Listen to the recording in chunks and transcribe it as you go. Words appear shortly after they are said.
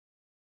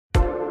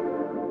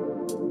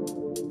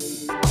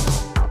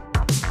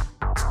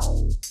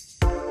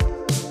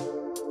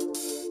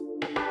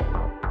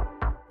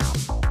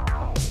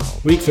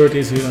Week 30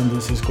 is here and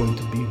this is going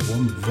to be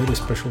one very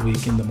special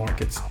week in the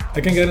markets.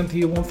 I can guarantee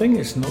you one thing,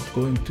 it's not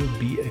going to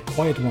be a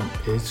quiet one,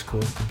 it's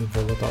going to be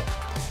volatile.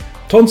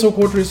 Tons of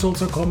quarter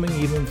results are coming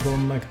even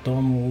from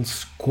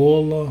McDonald's,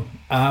 Cola,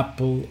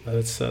 Apple,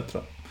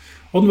 etc.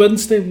 On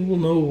Wednesday we will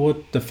know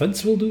what the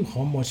Feds will do,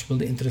 how much will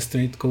the interest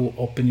rate go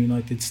up in the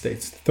United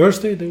States.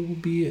 Thursday there will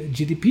be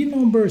GDP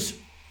numbers.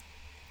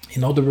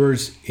 In other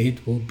words,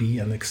 it will be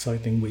an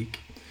exciting week.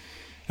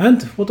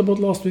 And what about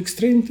last week's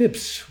trading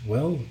tips?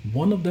 Well,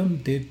 one of them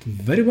did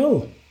very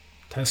well.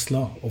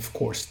 Tesla, of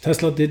course.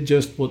 Tesla did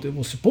just what it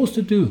was supposed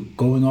to do,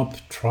 going up,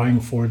 trying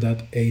for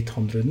that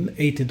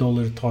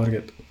 $880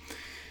 target.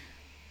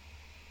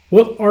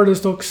 What are the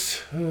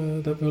stocks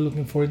that we're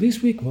looking for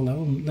this week? Well, I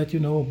will let you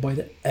know by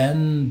the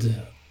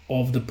end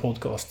of the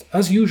podcast.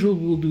 As usual,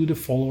 we'll do the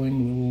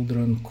following. We will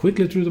run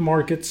quickly through the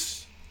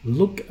markets,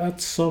 look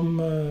at some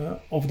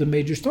of the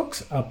major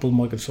stocks, Apple,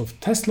 Microsoft,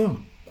 Tesla,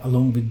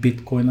 along with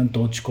Bitcoin and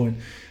Dogecoin.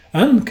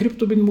 And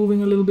crypto been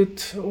moving a little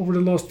bit over the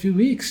last few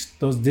weeks.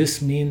 Does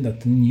this mean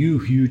that the new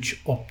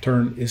huge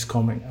upturn is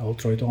coming? I'll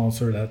try to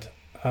answer that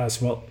as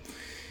well.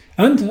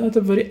 And at the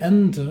very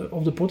end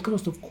of the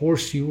podcast, of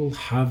course, you will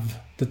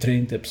have the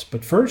trading tips.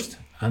 But first,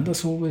 and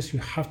as always, you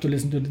have to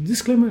listen to the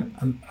disclaimer,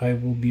 and I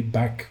will be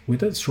back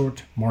with a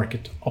short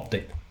market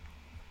update.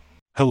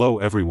 Hello,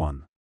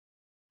 everyone.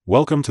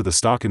 Welcome to the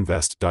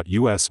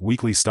StockInvest.us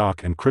weekly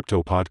stock and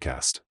crypto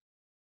podcast.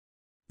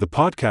 The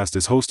podcast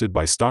is hosted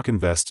by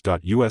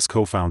StockInvest.us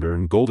co-founder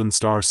and Golden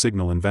Star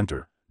Signal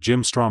inventor,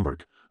 Jim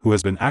Stromberg, who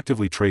has been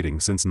actively trading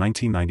since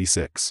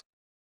 1996.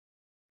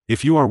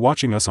 If you are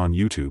watching us on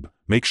YouTube,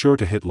 make sure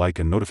to hit like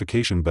and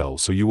notification bell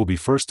so you will be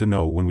first to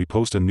know when we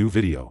post a new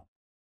video.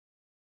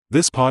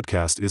 This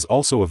podcast is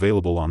also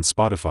available on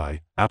Spotify,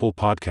 Apple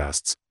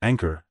Podcasts,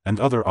 Anchor, and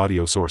other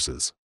audio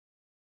sources.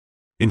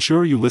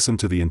 Ensure you listen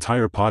to the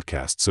entire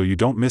podcast so you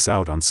don't miss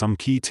out on some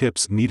key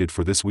tips needed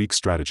for this week's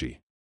strategy.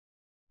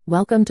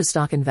 Welcome to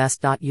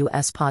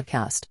StockInvest.us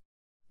podcast.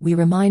 We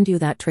remind you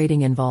that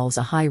trading involves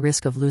a high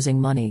risk of losing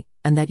money,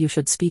 and that you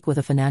should speak with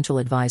a financial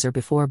advisor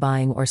before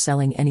buying or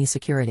selling any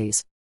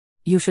securities.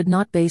 You should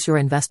not base your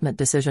investment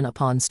decision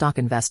upon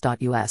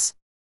StockInvest.us.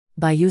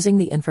 By using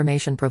the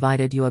information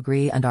provided, you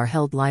agree and are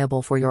held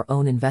liable for your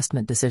own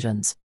investment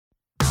decisions.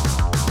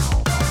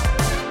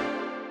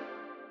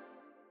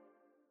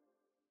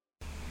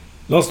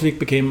 Last week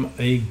became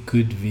a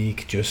good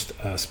week just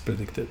as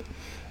predicted.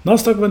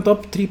 Nasdaq went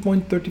up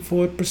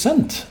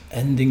 3.34%,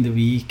 ending the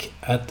week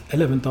at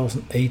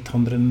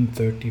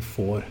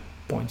 11,834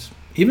 points.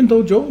 Even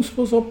though Jones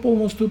was up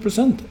almost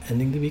 2%,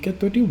 ending the week at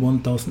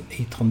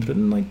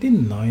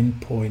 31,899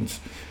 points.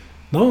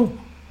 Now,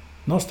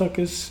 Nasdaq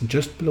is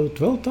just below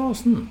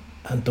 12,000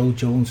 and Dow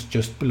Jones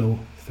just below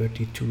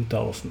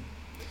 32,000.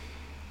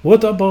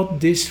 What about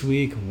this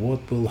week?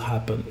 What will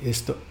happen?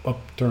 Is the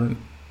upturn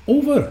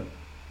over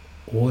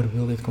or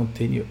will it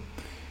continue?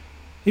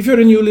 If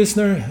you're a new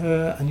listener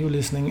and you're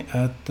listening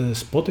at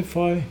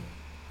Spotify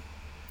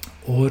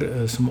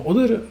or some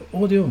other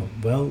audio,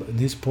 well,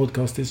 this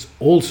podcast is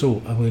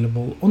also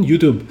available on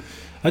YouTube.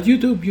 At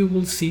YouTube, you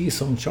will see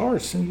some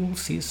charts and you will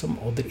see some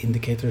other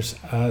indicators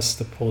as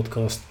the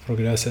podcast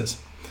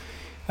progresses.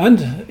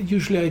 And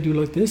usually I do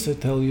like this. I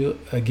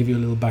give you a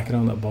little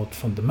background about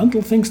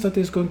fundamental things that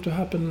is going to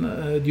happen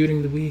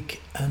during the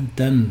week, and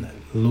then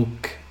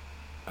look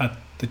at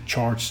the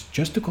charts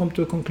just to come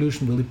to a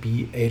conclusion. Will it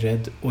be a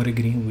red or a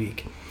green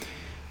week?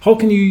 How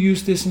can you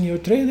use this in your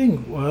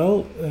trading?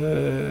 Well,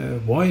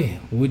 why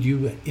would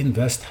you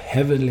invest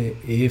heavily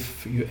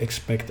if you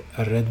expect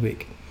a red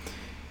week?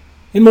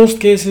 In most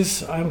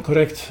cases, I'm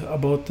correct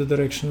about the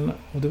direction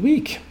of the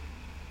week.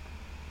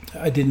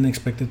 I didn't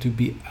expect it to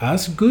be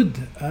as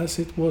good as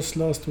it was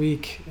last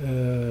week.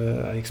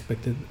 I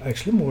expected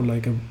actually more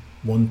like a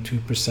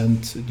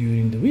 1-2%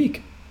 during the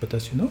week. But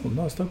as you know,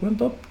 Nasdaq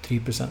went up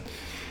 3%.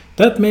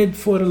 That made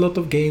for a lot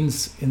of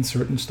gains in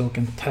certain stock,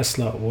 and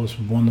Tesla was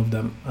one of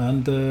them.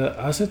 And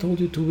as I told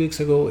you 2 weeks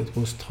ago, it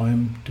was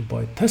time to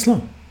buy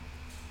Tesla.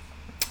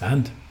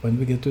 And when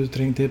we get to the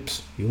trading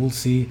tips, you will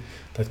see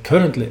that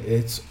currently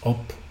it's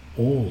up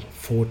all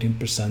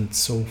 14%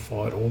 so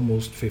far,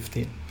 almost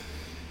 15%.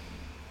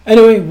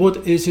 Anyway,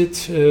 what is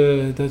it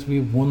that we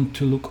want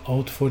to look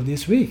out for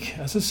this week?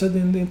 As I said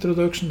in the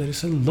introduction, there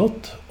is a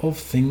lot of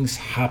things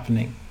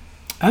happening.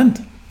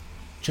 And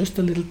just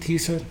a little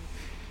teaser.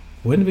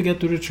 When we get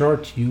to the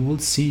chart, you will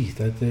see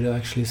that there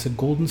actually is a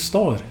golden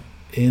star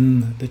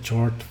in the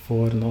chart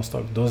for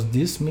Nasdaq. Does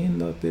this mean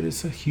that there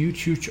is a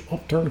huge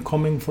upturn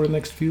coming for the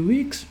next few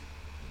weeks?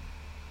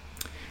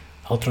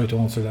 I'll try to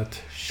answer that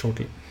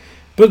shortly.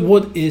 But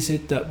what is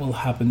it that will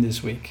happen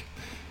this week?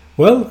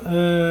 Well,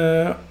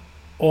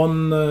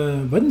 on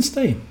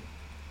Wednesday,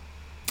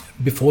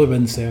 before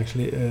Wednesday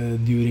actually,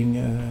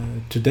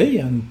 during today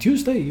and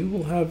Tuesday, you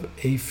will have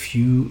a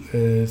few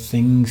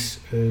things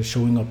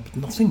showing up.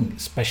 Nothing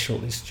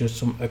special, it's just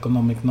some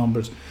economic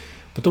numbers.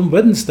 But on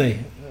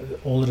Wednesday,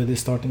 already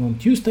starting on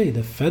Tuesday,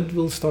 the Fed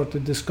will start to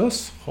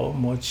discuss how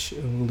much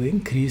will they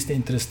increase the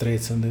interest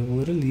rates, and they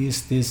will release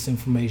this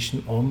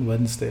information on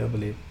Wednesday, I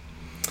believe.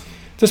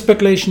 The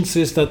speculation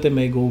says that they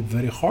may go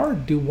very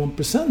hard, do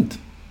 1%,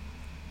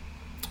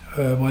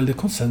 while the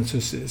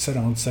consensus is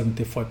around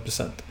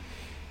 75%.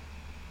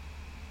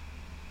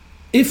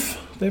 If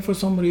they for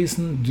some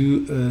reason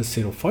do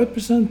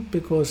 0.5%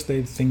 because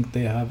they think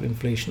they have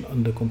inflation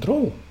under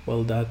control,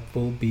 well, that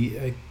will be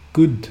a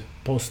good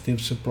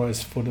positive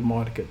surprise for the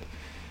market.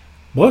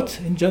 But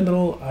in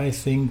general, I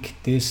think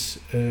this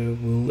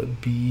will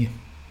be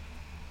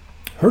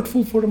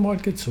hurtful for the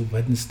market, so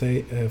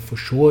Wednesday for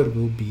sure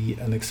will be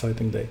an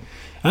exciting day.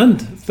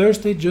 And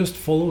Thursday just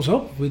follows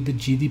up with the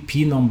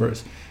GDP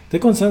numbers. The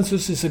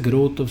consensus is a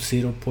growth of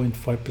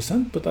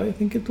 0.5%, but I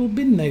think it will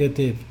be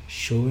negative,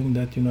 showing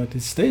that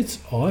United States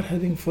are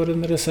heading for a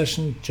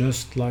recession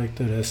just like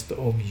the rest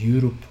of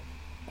Europe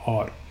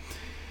are.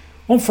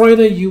 On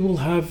Friday you will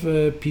have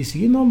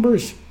PCE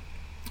numbers,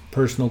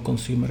 personal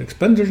consumer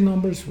expenditure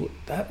numbers.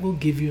 That will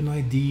give you an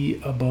idea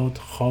about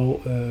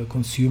how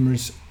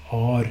consumers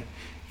are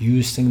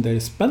using their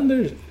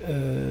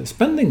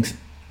spendings.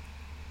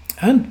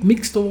 And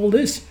mixed of all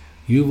this,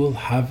 you will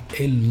have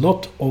a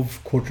lot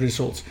of quarter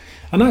results.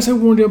 And as I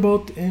warned you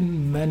about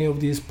in many of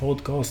these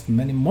podcasts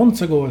many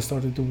months ago, I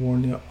started to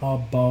warn you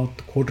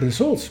about quarter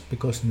results,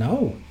 because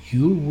now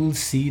you will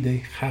see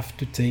they have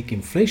to take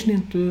inflation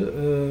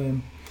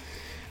into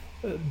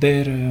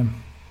their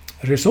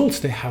results.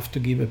 They have to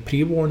give a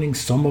pre-warning.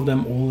 Some of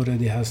them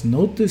already has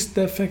noticed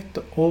the effect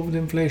of the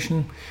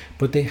inflation,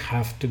 but they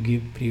have to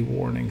give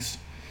pre-warnings.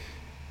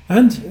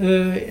 And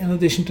in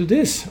addition to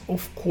this,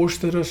 of course,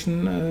 the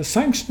Russian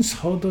sanctions.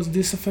 How does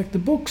this affect the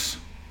books?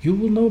 You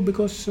will know,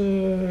 because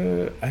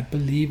I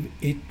believe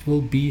it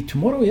will be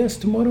tomorrow. Yes,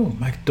 tomorrow.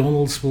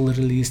 McDonald's will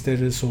release their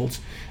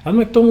results. And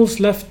McDonald's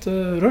left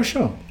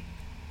Russia.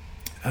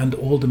 And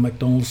all the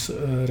McDonald's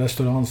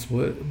restaurants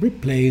were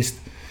replaced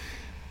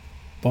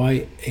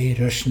by a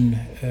Russian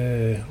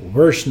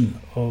version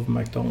of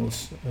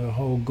McDonald's.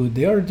 How good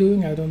they are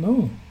doing, I don't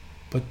know.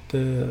 But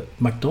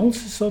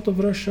McDonald's is out of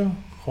Russia.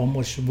 How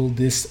much will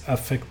this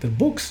affect the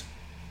books?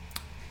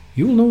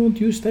 You will know on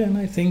Tuesday, and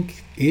I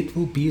think it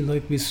will be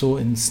like we saw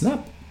in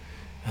Snap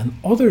and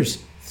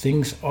others.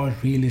 Things are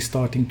really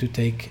starting to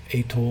take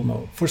a toll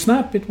now. For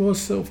Snap, it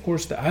was, of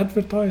course, the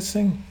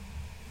advertising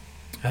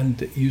and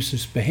the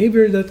users'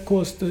 behavior that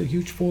caused a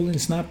huge fall in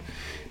Snap.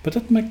 But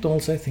at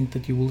McDonald's, I think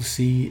that you will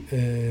see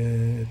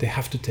they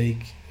have to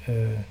take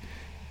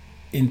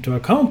into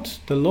account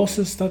the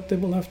losses that they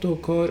will have to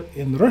occur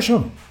in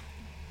Russia.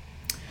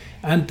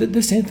 And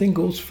the same thing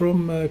goes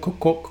from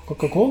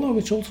Coca Cola,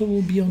 which also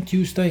will be on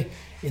Tuesday.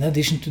 In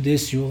addition to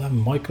this, you will have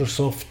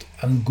Microsoft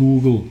and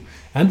Google.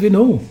 And we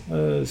know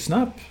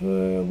Snap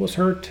was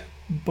hurt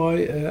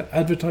by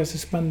advertiser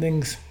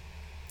spendings.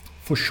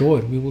 For sure,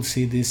 we will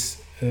see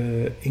this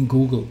in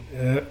Google.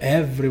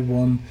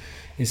 Everyone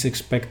is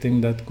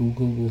expecting that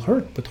Google will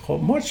hurt, but how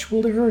much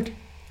will they hurt?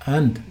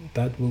 And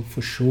that will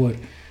for sure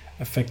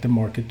affect the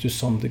market to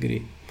some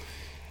degree.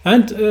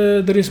 And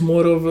there is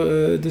more of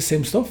the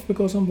same stuff,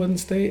 because on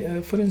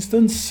Wednesday, for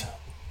instance,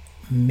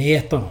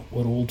 Meta,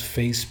 or old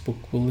Facebook,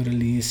 will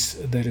release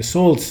the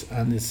results,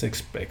 and it's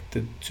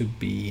expected to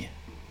be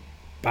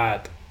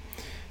bad.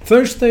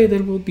 Thursday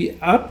there will be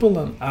Apple,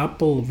 and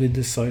Apple, with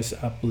the size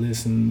Apple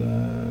is in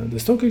the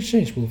stock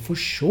exchange, will for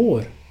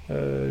sure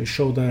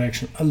show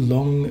direction,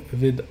 along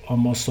with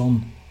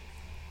Amazon,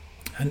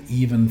 and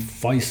even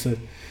Pfizer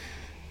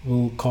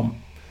will come.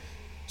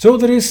 So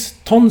there is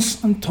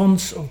tons and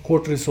tons of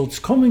quarter results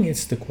coming.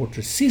 It's the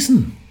quarter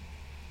season,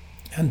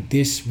 and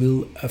this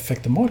will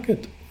affect the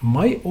market.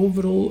 My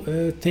overall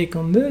take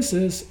on this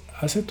is,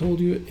 as I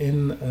told you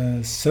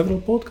in several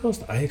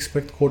podcasts, I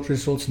expect quarter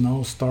results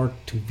now start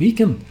to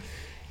weaken,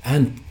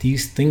 and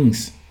these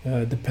things,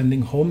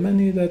 depending how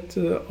many that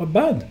are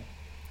bad,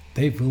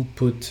 they will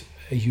put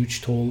a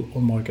huge toll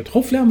on market.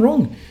 Hopefully I'm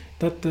wrong,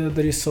 that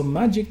there is some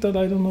magic that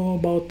I don't know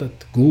about,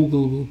 that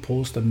Google will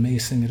post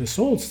amazing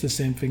results. The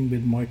same thing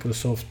with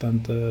Microsoft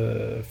and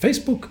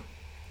Facebook.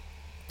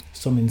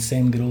 Some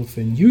insane growth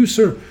in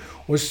user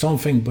or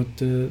something, but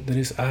there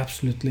is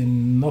absolutely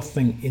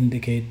nothing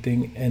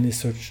indicating any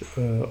such.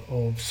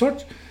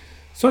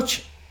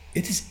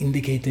 It is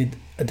indicated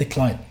a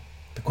decline.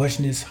 The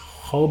question is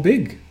how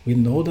big. We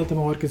know that the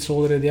market's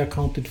already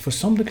accounted for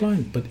some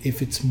decline, but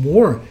if it's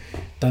more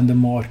than the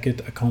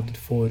market accounted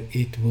for,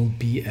 it will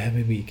be a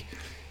heavy week.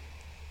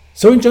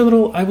 So in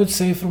general, I would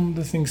say, from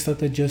the things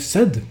that I just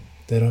said,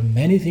 there are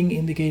many things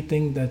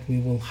indicating that we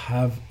will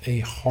have a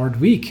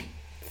hard week.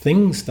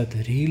 Things that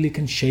really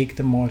can shake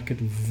the market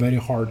very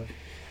hard.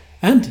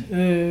 And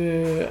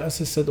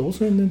as I said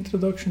also in the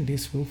introduction,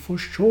 this will for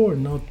sure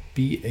not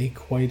be a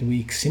quiet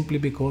week, simply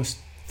because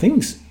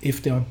things,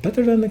 if they are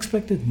better than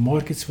expected,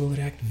 markets will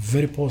react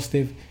very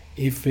positive.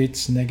 If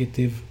it's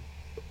negative,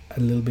 a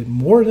little bit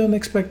more than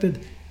expected,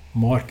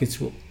 markets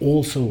will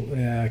also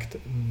react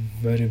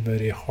very,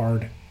 very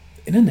hard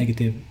in a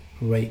negative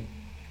way.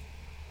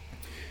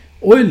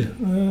 Oil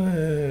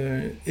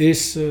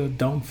is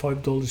down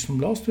 $5 from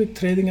last week,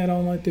 trading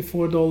around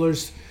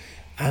 $94.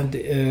 and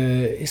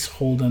is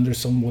held under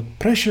somewhat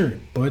pressure.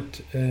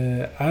 But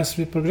as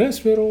we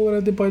progress, we're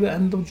already by the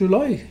end of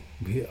July.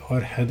 We are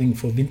heading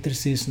for winter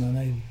season, and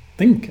I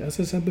think, as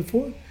I said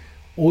before,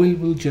 oil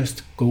will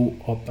just go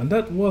up. And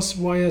that was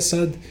why I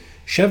said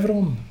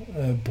Chevron,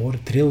 Borr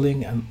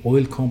Drilling and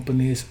oil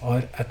companies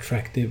are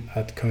attractive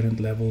at current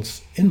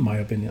levels, in my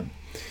opinion.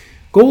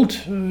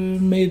 Gold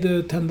made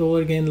a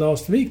 $10 gain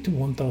last week to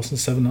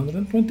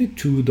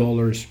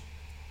 $1,722.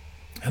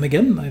 And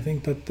again, I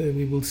think that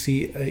we will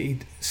see a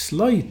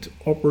slight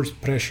upward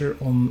pressure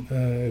on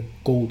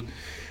gold.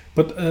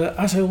 But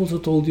as I also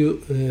told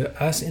you,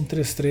 as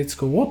interest rates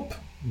go up,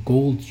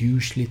 gold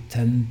usually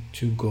tend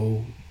to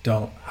go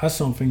down. Has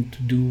something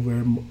to do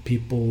where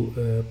people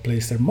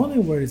place their money,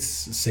 where it's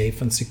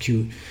safe and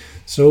secure.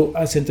 So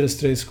as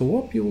interest rates go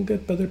up, you will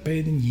get better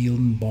paid in yield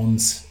and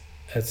bonds,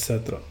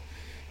 etc.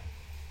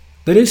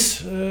 There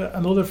is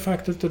another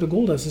factor to the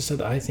gold. As I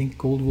said, I think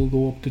gold will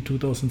go up to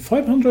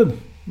 $2,500.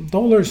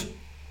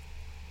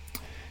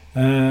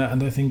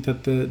 And I think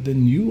that the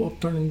new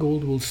upturn in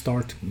gold will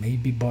start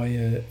maybe by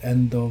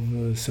end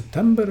of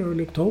September,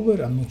 early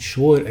October. I'm not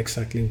sure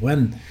exactly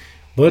when.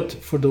 But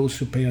for those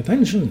who pay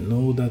attention,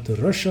 know that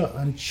Russia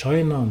and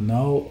China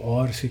now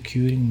are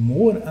securing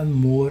more and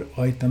more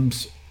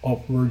items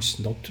upwards,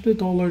 not to the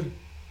dollar,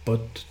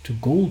 but to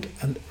gold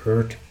and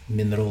earth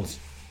minerals.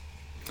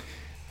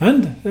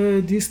 And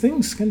these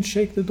things can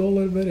shake the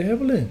dollar very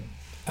heavily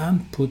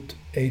and put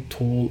a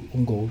toll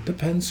on gold.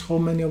 Depends how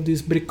many of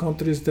these BRIC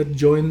countries that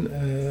join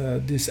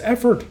this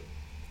effort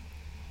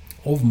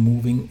of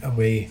moving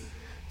away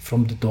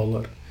from the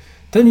dollar.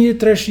 10-year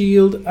Treasury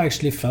yield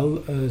actually fell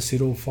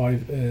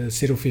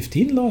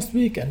 0.15 last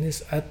week and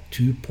is at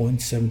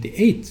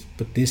 2.78.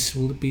 But this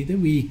will be the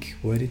week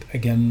where it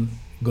again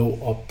go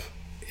up,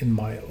 in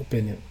my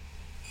opinion.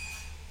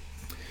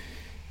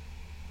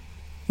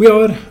 We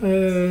are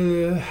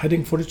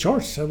heading for the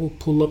charts. I will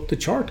pull up the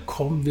chart,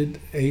 come with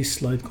a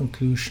slight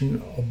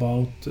conclusion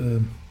about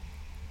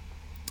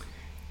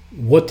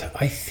what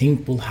I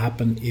think will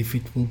happen if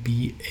it will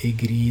be a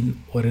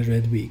green or a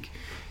red week.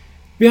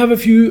 We have a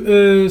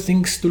few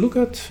things to look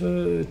at.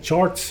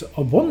 Charts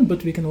are one,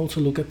 but we can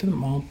also look at the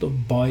amount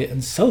of buy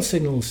and sell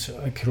signals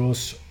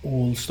across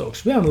all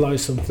stocks. We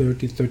analyze some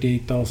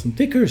 38,000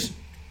 tickers.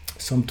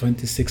 Some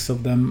 26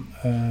 of them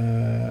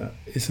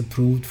is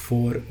approved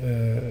for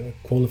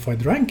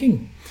qualified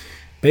ranking.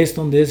 Based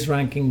on this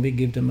ranking, we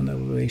give them an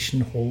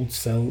evaluation, hold,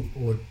 sell,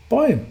 or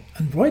buy.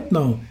 And right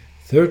now,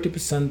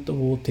 30% of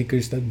all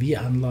tickers that we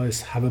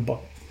analyze have a buy.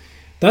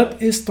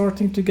 That is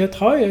starting to get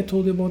high. I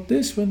told you about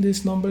this. When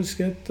these numbers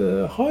get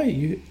high,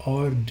 you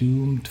are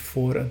doomed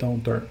for a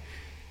downturn.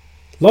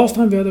 Last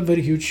time we had a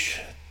very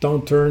huge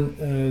downturn.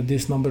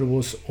 This number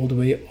was all the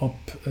way up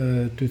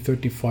to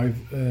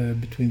 35,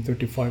 between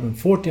 35 and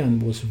 40,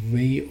 and was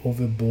way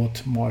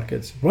overbought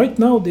markets. Right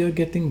now they are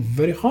getting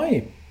very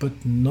high,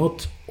 but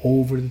not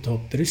over the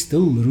top. There is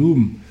still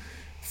room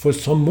for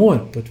some more,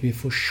 but we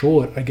for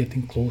sure are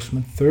getting close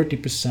when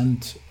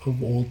 30%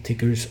 of all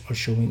tickers are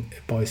showing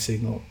a buy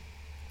signal.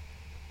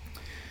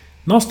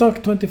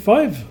 Nasdaq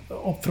 25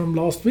 up from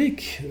last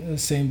week,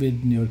 same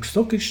with New York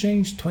Stock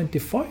Exchange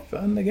 25,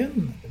 and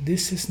again,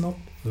 this is not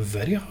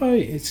very high.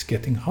 It's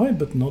getting high,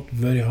 but not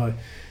very high.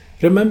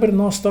 Remember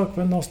Nasdaq,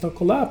 when Nasdaq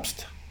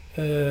collapsed,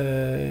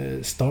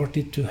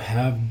 started to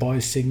have buy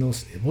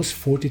signals. It was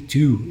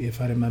 42,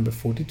 if I remember,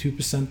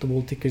 42% of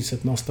all tickers at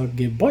Nasdaq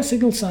gave buy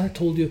signals, and I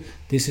told you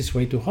this is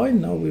way too high,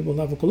 now we will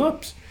have a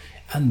collapse.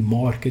 And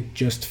market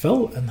just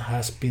fell and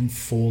has been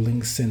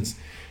falling since.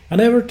 And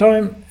every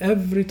time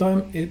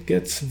it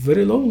gets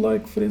very low,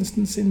 like for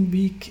instance in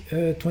week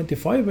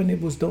 25 when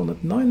it was down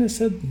at 9, I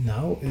said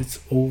now it's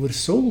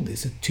oversold.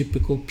 It's a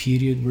typical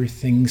period where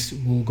things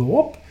will go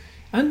up,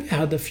 and we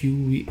had a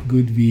few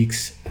good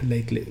weeks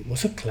lately. It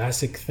was a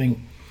classic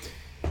thing.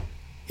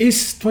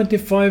 Is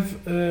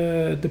 25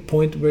 the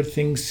point where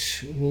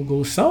things will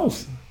go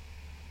south?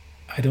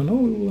 I don't know.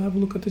 We will have a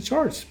look at the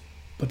charts,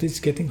 but it's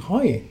getting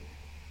high,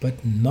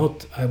 but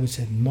not, I would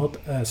say, not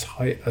as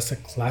high as a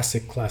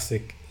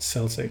classic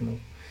sell signal.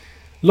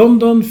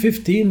 London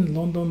 15.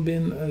 London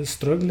been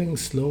struggling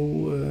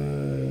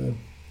slow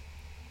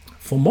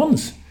for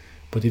months,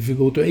 but if you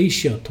go to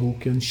Asia,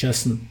 Tokyo and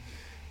Shenzhen,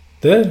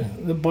 there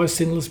the buy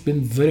signal has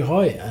been very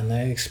high, and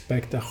I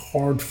expect a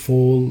hard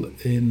fall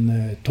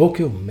in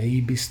Tokyo,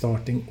 maybe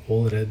starting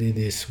already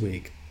this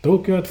week.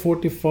 Tokyo at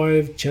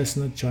 45,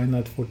 Shenzhen, China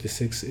at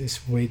 46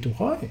 is way too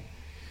high.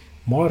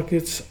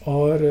 Markets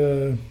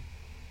are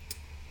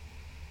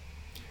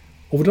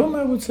overdone,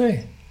 I would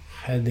say,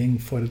 heading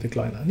for a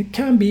decline. And it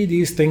can be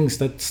these things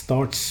that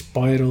start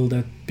spiral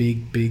that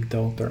big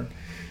downturn.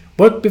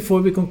 But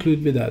before we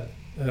conclude with that,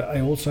 I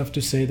also have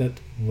to say that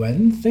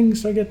when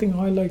things are getting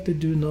high like they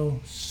do now,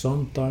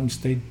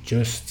 sometimes they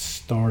just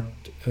start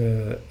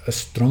a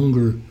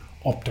stronger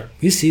upturn.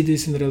 We see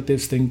this in the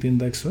relative strength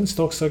index. When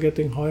stocks are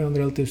getting high on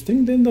the relative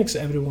strength index,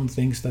 everyone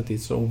thinks that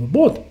it's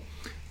overbought.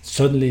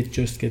 Suddenly it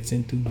just gets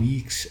into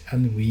weeks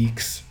and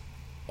weeks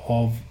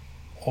of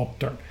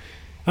upturn.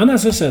 And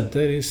as I said,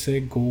 there is a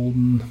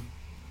golden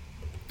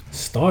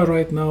star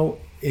right now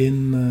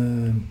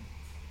in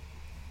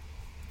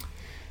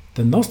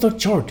the Nasdaq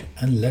chart,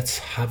 and let's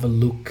have a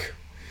look.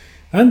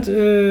 And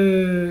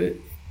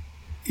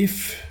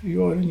if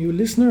you are a new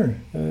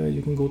listener,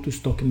 you can go to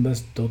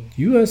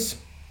stockinvest.us.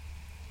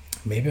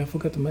 Maybe I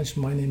forgot to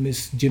mention my name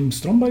is Jim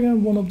Stromberg.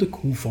 I'm one of the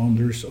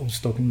co-founders of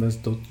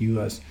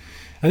stockinvest.us.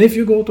 And if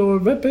you go to our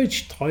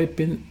webpage, type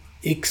in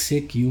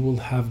IXIC, you will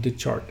have the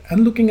chart.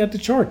 And looking at the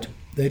chart,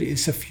 there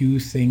is a few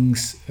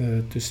things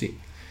to see.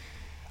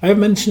 I have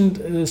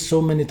mentioned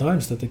so many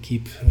times that I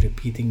keep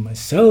repeating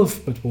myself,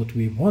 but what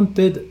we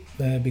wanted,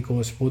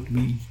 because what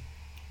we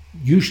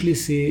usually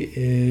see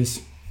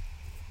is,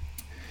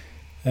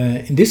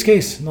 in this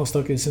case,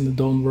 Nasdaq is in the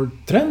downward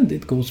trend.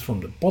 It goes from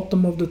the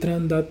bottom of the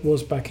trend that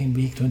was back in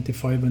week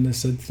 25 when I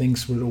said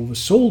things were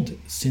oversold.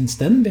 Since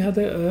then, we had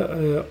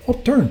a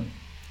upturn,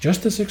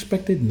 just as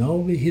expected. Now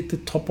we hit the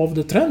top of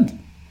the trend,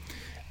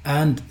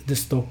 and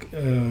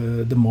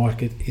the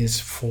market is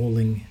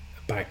falling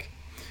back.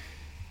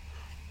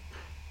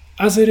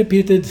 As I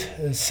repeated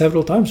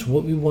several times,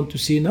 what we want to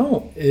see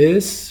now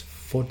is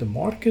for the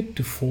market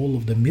to fall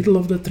of the middle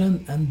of the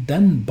trend and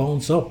then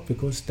bounce up,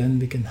 because then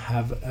we can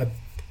have a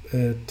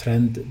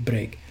trend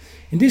break.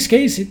 In this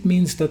case, it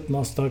means that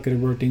Nasdaq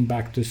reverting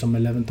back to some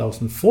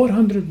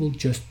 11,400 will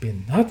just be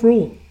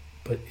natural,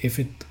 but if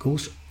it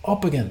goes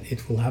up again,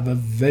 it will have a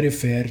very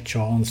fair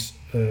chance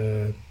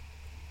to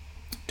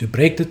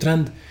break the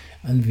trend,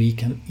 and we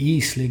can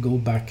easily go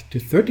back to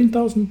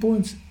 13,000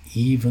 points,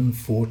 even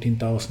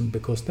 14,000,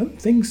 because then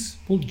things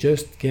will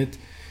just get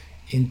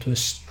into a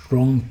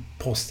strong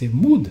positive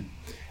mood,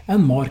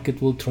 and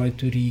market will try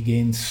to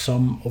regain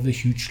some of the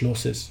huge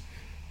losses.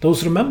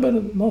 Those remember,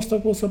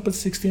 Nasdaq was up at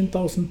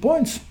 16,000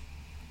 points,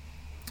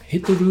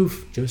 hit the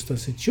roof just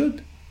as it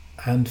should,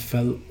 and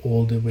fell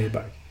all the way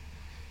back.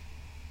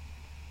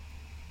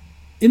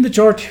 In the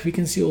chart, we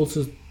can see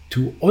also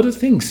two other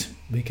things.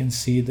 We can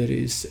see there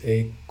is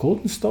a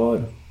golden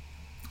star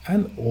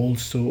and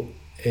also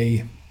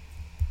a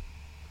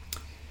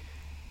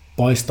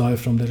buy star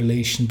from the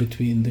relation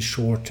between the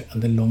short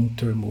and the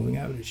long-term moving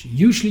average.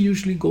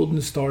 Usually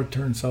golden star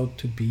turns out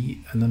to be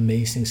an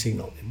amazing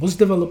signal. It was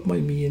developed by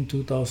me in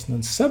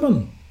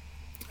 2007,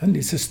 and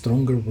it's a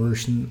stronger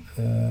version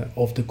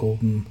of the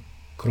golden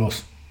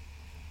cross.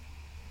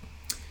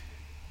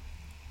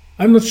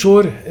 I'm not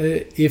sure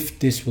if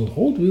this will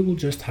hold. We will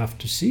just have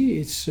to see.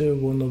 It's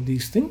one of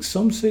these things.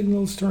 Some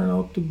signals turn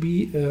out to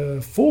be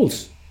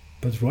false,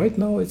 but right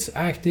now it's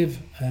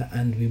active,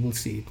 and we will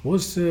see. It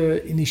was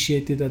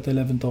initiated at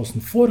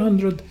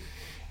 11,400,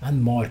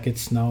 and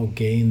markets now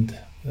gained.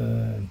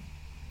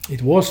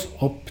 It was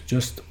up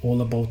just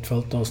all about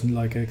 12,000,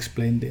 like I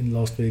explained in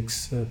last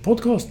week's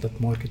podcast, that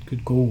market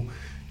could go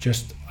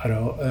just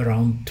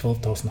around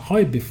 12,000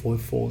 high before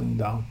falling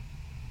down.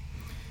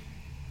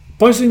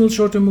 Buy signal,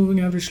 short-term moving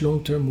average,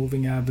 long-term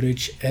moving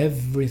average,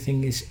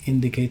 everything is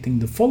indicating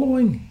the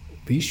following.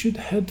 We should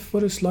head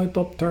for a slight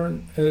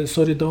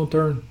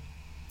downturn,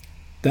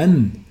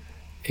 then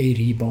a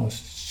rebound.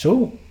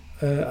 So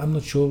I'm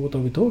not sure what are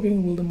we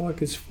talking. Will the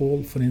markets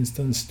fall, for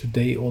instance,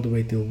 today all the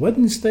way till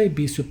Wednesday,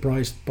 be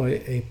surprised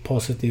by a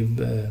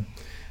positive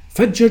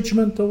Fed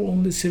judgment of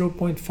only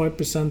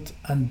 0.5%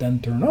 and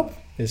then turn up?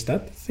 Is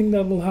that the thing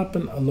that will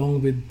happen,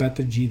 along with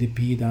better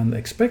GDP than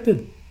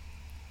expected?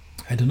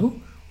 I don't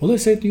know. All I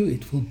say to you,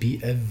 it will be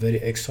a very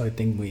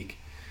exciting week.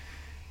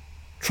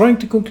 Trying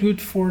to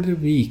conclude for the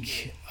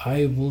week,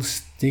 I will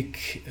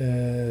stick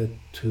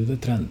to the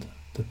trend.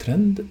 The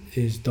trend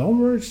is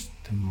downwards.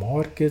 The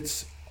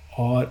markets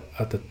are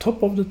at the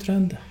top of the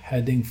trend,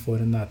 heading for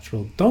a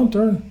natural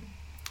downturn.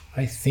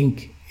 I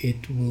think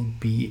it will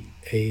be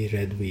a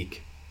red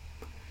week.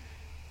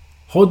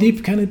 How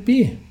deep can it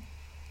be?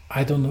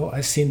 I don't know.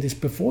 I've seen this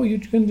before. You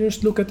can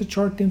just look at the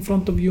chart in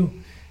front of you.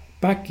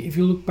 If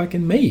you look back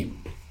in May,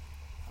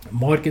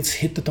 markets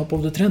hit the top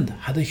of the trend,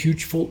 had a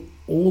huge fall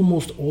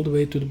almost all the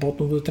way to the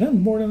bottom of the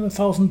trend, more than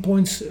 1,000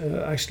 points,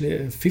 actually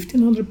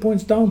 1,500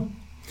 points down.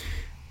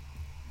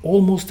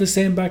 Almost the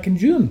same back in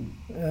June.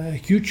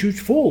 Huge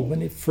fall.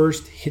 When it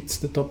first hits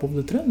the top of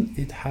the trend,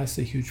 it has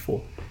a huge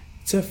fall.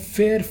 It's a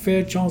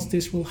fair chance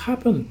this will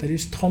happen. There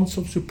is tons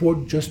of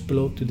support just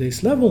below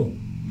today's level.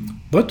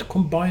 But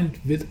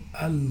combined with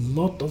a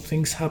lot of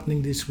things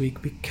happening this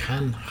week, we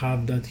can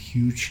have that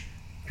huge,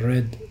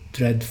 red,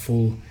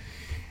 dreadful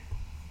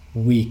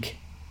week.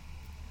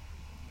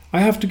 I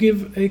have to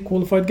give a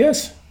qualified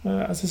guess.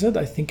 As I said,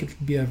 I think it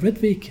will be a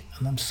red week,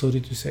 and I'm sorry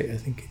to say, I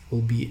think it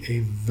will be a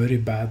very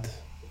bad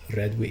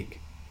red week.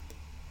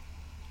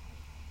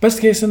 Best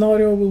case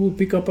scenario, we will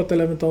pick up at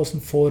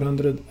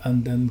 11,400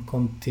 and then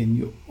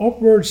continue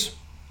upwards.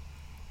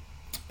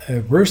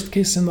 Worst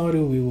case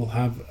scenario, we will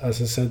have,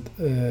 as I said,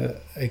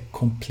 a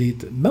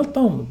complete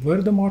meltdown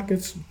where the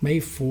markets may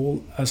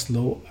fall as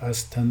low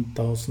as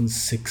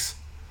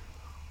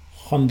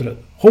 10,600.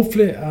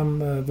 Hopefully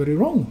I'm very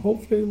wrong.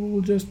 Hopefully we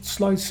will just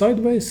slide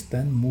sideways,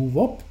 then move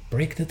up,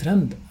 break the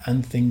trend,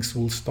 and things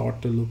will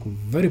start to look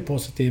very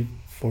positive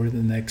for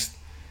the next,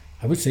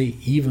 I would say,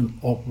 even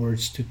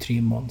upwards to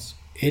 3 months.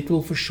 It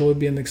will for sure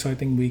be an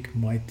exciting week.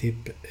 My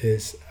tip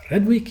is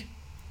red week.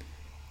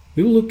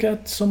 We will look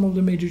at some of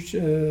the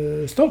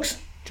major stocks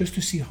just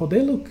to see how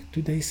they look.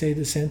 Do they say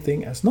the same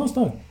thing as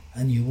Nasdaq?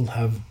 And you will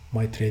have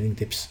my trading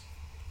tips.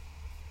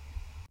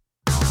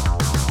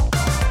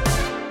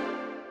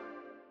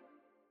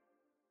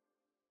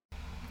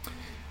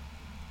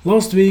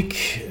 Last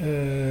week,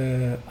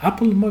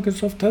 Apple,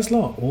 Microsoft,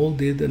 Tesla all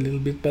did a little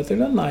bit better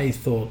than I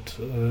thought.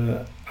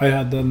 I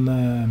had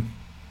an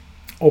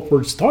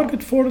upwards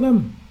target for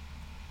them,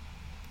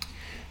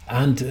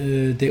 and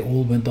they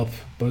all went up,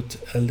 but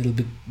a little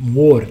bit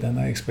more than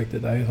I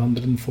expected. I had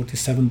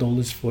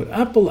 $147 for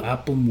Apple.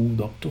 Apple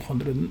moved up to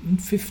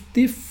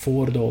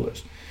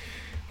 $154.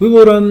 We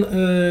will run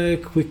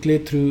quickly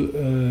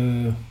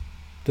through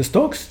the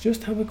stocks.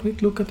 Just have a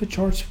quick look at the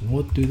charts.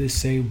 What do they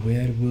say?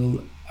 Where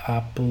will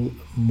Apple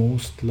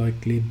most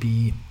likely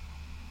be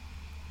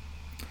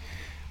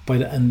by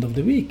the end of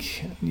the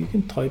week? You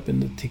can type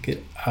in the ticker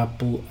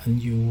Apple and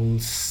you will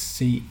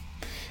see.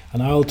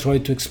 And I'll try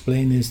to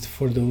explain this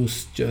for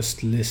those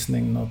just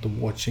listening, not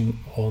watching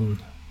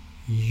on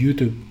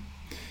YouTube.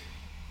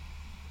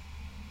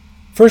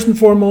 First and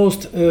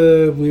foremost,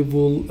 we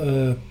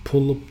will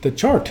pull up the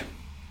chart.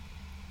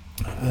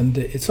 And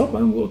it's up,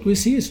 and what we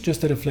see is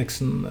just a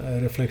reflection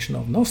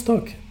of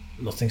Nasdaq.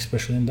 Nothing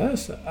special in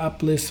that.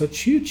 Apple is such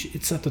huge,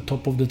 it's at the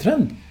top of the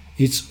trend.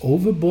 It's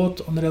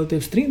overbought on the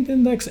relative strength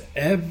index.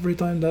 Every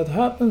time that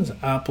happens,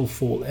 Apple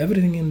fall.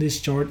 Everything in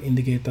this chart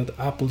indicates that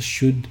Apple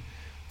should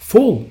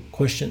fall.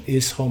 Question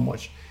is how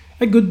much.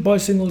 A good buy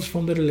signals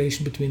from the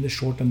relation between the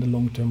short and the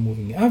long-term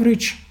moving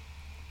average.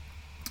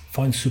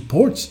 Find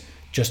supports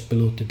just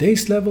below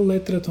today's level,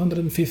 later at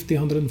 150,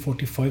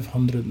 145,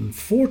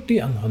 140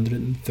 and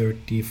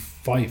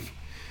 135.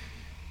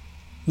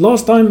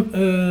 Last time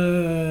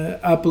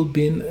Apple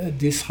been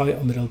this high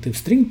on the relative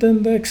strength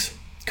index,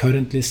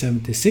 currently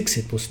 76.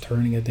 It was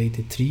turning at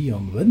 83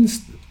 on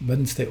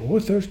Wednesday or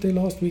Thursday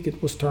last week.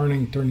 It was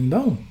turning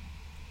down.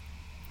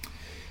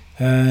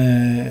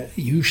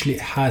 Usually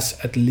has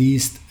at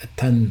least a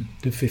 $10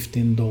 to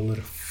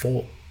 $15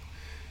 fall.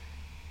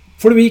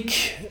 For the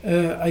week,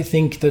 I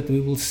think that we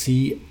will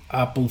see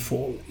Apple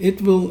fall.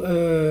 It will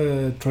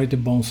try to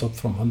bounce up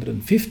from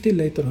 150,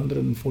 later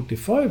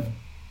 145.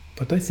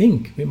 But I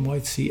think we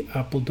might see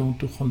Apple down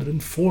to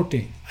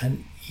 140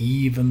 and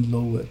even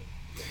lower.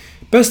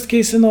 Best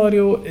case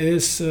scenario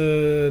is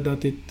that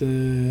it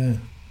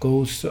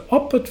goes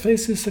up but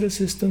faces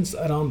resistance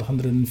around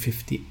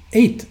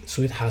 158.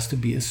 So it has to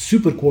be a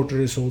super quarter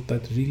result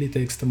that really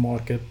takes the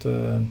market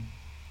on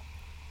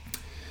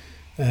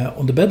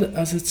the bed,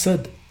 as it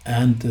said.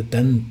 And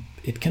then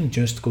it can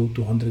just go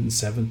to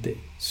 170.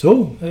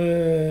 So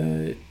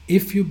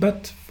if you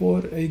bet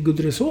for a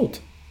good result,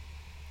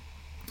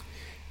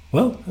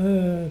 well,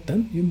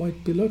 then you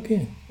might be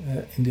lucky.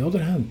 On the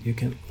other hand, you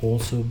can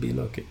also be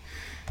lucky.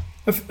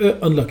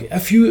 Unlucky. A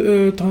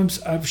few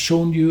times I've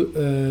shown you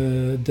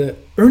the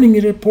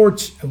earning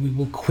reports, and we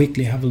will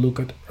quickly have a look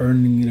at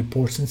earning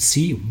reports and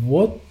see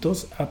what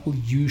does Apple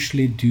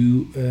usually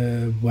do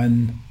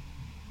when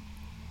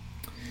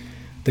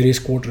there is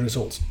quarter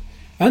results.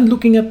 And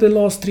looking at the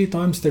last 3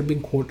 times there have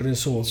been quarter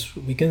results,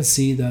 we can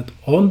see that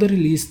on the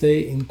release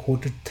day in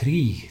quarter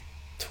 3,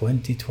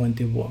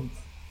 2021,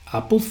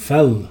 Apple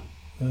fell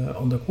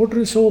on the quarter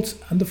results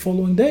and the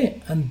following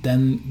day, and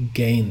then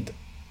gained.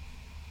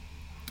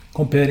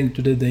 Comparing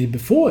to the day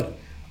before,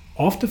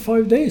 after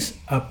 5 days,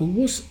 Apple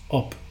was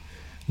up.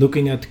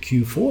 Looking at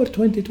Q4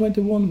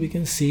 2021, we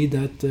can see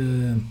that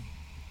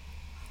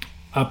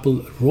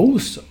Apple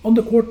rose on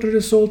the quarter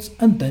results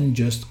and then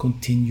just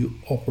continue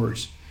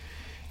upwards.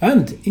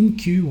 And in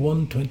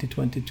Q1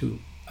 2022,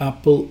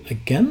 Apple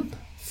again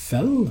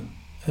fell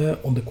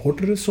on the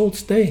quarter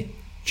results day,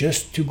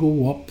 just to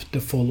go up the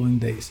following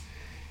days.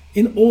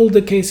 In all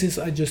the cases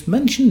I just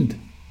mentioned,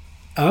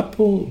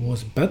 Apple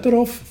was better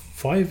off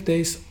 5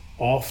 days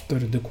after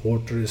the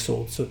quarter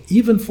results. So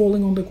even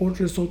falling on the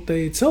quarter result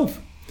day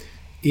itself,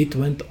 it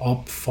went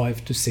up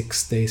 5 to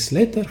 6 days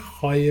later,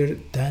 higher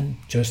than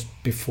just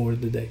before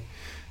the day.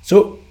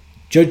 So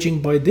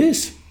judging by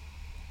this,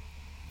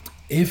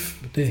 if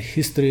the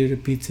history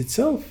repeats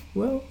itself,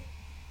 well,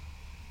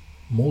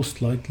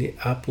 most likely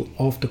Apple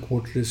after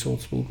quarter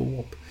results will go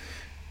up.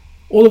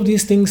 All of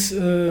these things,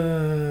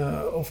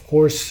 of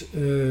course,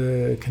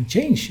 can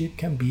change. It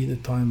can be the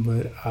time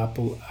where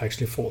Apple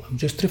actually falls. I'm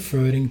just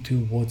referring to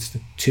what's the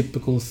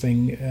typical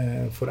thing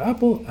for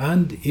Apple.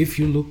 And if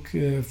you look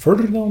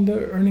further down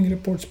the earning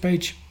reports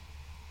page,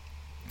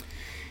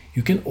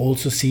 you can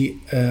also see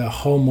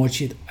how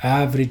much it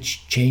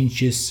average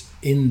changes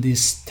in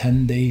this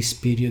 10 days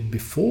period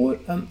before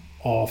and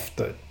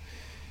after.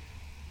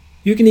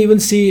 You can even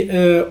see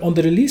on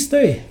the release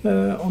day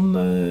on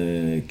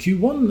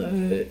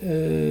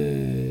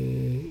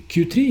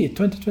Q3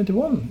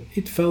 2021,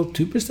 it fell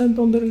 2%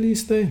 on the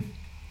release day.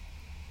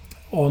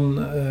 On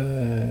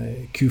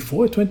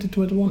Q4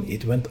 2021,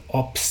 it went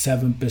up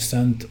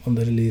 7% on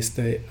the release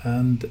day.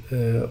 And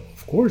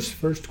of course,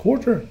 first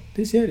quarter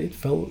this year, it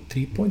fell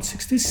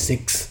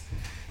 3.66%.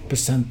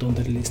 4% on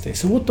the release day.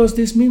 So what does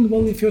this mean?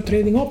 Well, if you're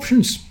trading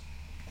options,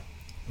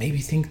 maybe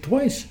think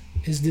twice.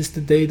 Is this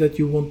the day that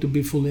you want to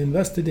be fully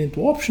invested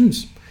into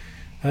options?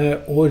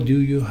 Or do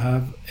you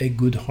have a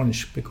good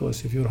hunch?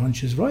 Because if your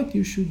hunch is right,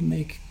 you should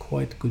make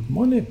quite good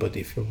money. But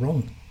if you're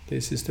wrong,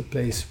 this is the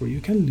place where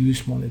you can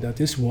lose money. That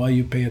is why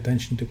you pay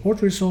attention to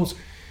quarter results,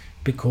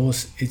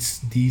 because it's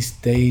these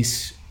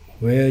days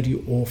where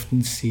you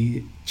often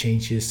see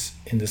changes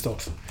in the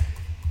stocks.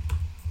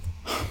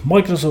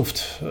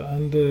 Microsoft,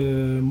 and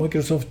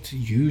Microsoft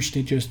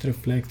usually just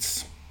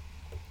reflects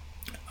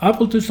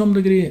Apple to some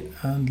degree,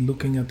 and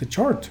looking at the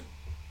chart,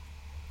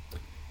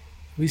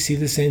 we see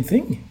the same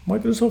thing.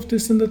 Microsoft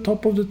is in the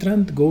top of the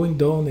trend, going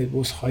down. It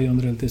was high on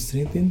relative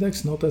strength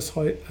index, not as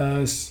high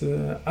as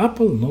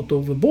Apple, not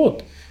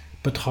overbought,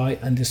 but high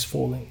and is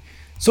falling.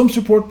 Some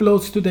support below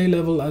today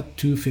level at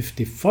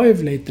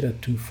 255, later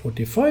at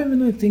 245,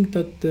 and I think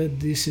that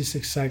this is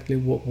exactly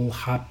what will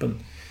happen.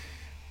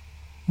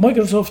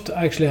 Microsoft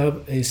actually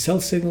have a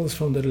sell signals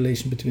from the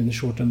relation between the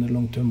short and the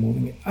long-term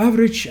moving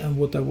average, and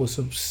what I was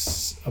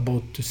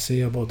about to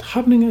say about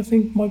happening, I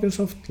think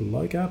Microsoft,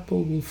 like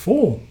Apple, will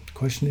fall. The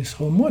question is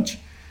how much.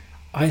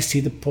 I see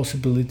the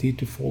possibility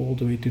to fall all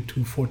the way to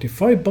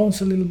 245,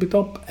 bounce a little bit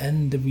up,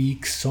 end the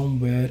week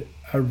somewhere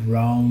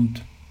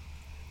around,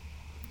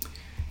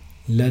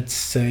 let's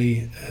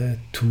say,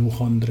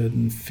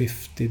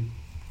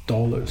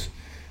 $250.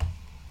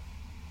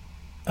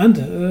 And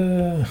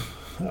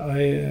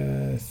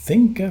I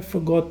think I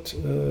forgot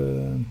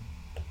to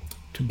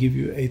give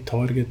you a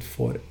target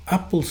for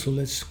Apple, so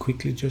let's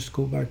quickly just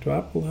go back to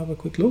Apple, have a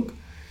quick look,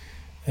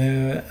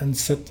 and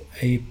set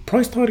a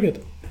price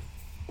target.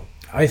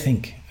 I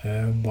think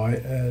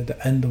by the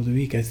end of the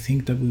week, I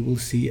think that we will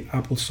see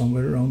Apple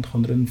somewhere around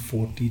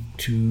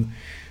 $142.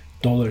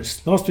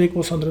 Last week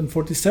was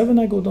 147,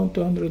 I go down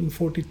to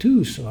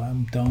 142, so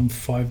I'm down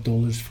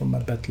 $5 from my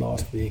bet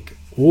last week.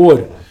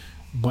 Or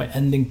by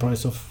ending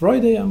price of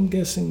Friday, I'm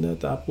guessing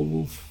that Apple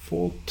will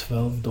fall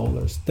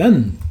 $12.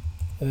 Then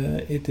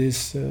it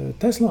is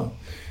Tesla.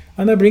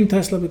 And I bring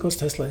Tesla because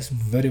Tesla is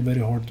very,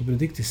 very hard to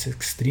predict. It's an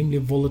extremely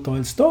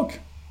volatile stock.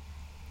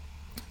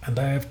 And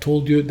I have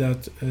told you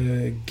that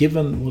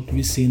given what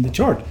we see in the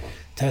chart,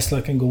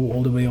 Tesla can go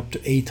all the way up to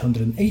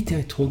 880.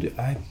 I told you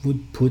I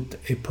would put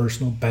a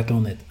personal bet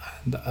on it,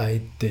 and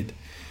I did.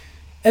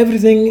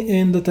 Everything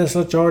in the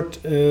Tesla chart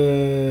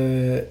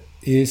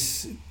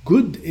is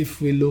good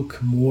if we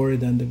look more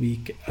than the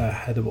week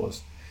ahead of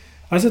us.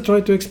 As I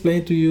tried to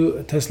explain to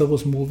you, Tesla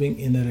was moving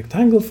in a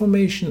rectangle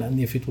formation, and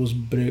if it was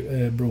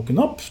broken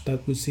up,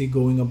 that would see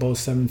going above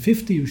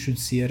 750, you should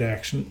see a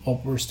reaction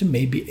upwards to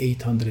maybe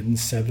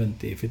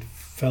 870. If it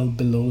fell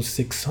below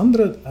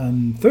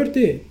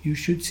 630, you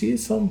should see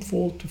some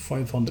fall to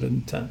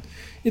 510.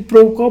 It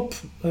broke up,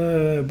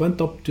 went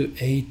up to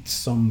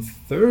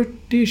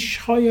 830-ish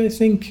high, I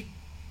think,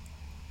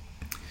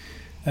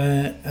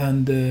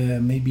 and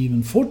maybe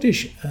even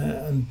 40-ish,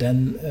 and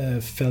then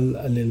fell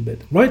a little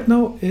bit. Right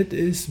now it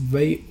is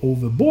way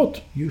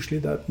overbought. Usually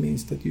that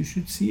means that you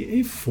should see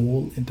a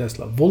fall in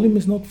Tesla. Volume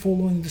is not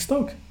following the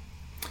stock.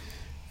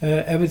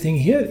 Everything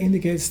here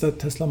indicates that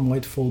Tesla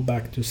might fall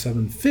back to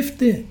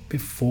 750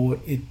 before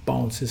it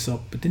bounces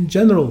up, but in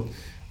general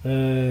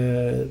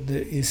there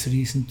is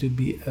reason to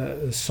be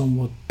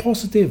somewhat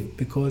positive,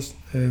 because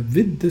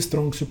with the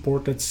strong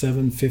support at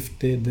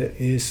 750 there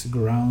is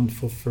ground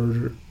for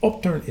further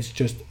upturn. It's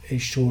just a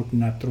short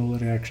natural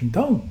reaction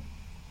down.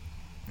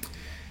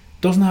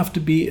 Doesn't have to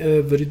be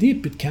very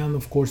deep. It can,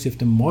 of course, if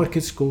the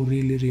markets go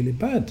really, really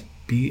bad,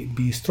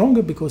 be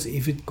stronger, because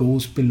if it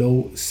goes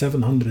below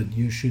 700,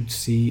 you should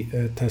see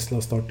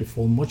Tesla start to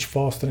fall much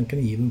faster and can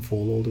even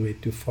fall all the way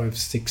to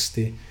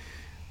 560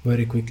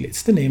 very quickly.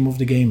 It's the name of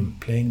the game,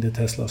 playing the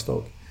Tesla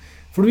stock.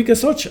 For the week as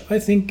such, I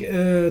think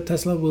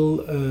Tesla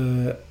will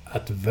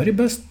at the very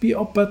best be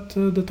up at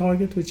the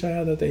target, which I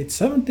had at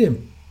 870.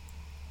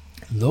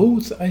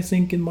 Lows, I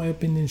think, in my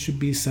opinion, should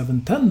be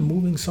 710,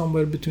 moving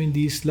somewhere between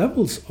these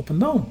levels, up and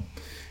down.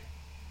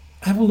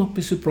 I will not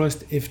be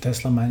surprised if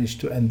Tesla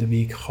managed to end the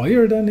week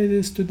higher than it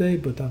is today,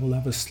 but I will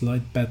have a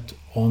slight bet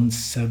on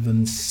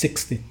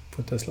 760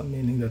 for Tesla,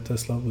 meaning that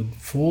Tesla would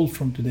fall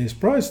from today's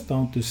price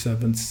down to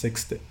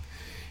 760.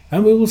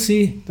 And we will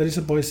see there is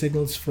a buy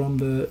signals from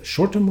the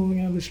short-term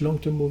moving average,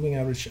 long-term moving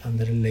average, and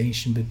the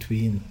relation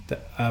between the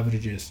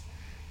averages.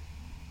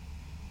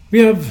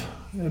 We have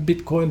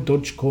Bitcoin,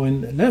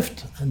 Dogecoin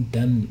left, and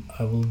then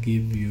I will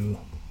give you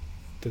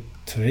the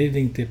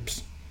trading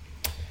tips.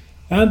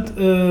 And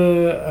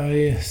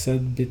I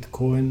said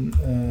Bitcoin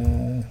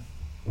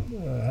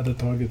had a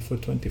target for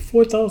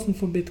 24,000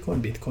 for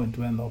Bitcoin. Bitcoin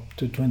went up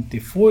to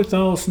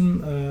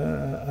 24,000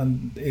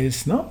 and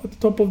is now at the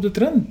top of the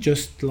trend,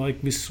 just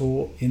like we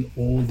saw in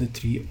all the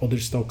three other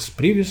stocks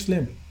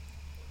previously.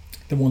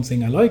 The one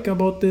thing I like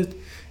about it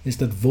is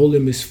that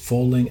volume is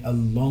falling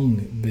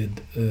along with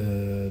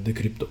the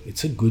crypto.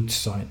 It's a good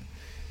sign.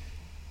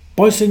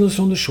 Buy signals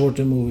from the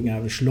short-term moving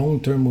average,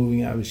 long-term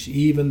moving average,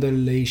 even the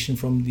relation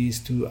from these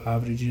two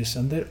averages,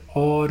 and there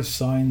are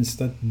signs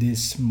that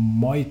this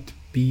might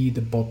be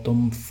the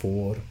bottom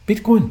for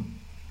Bitcoin,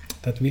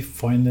 that we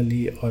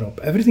finally are up.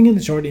 Everything in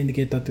the chart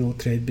indicates that it will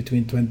trade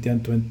between 20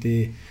 and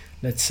 20,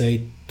 let's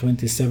say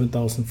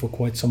 27,000 for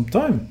quite some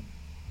time.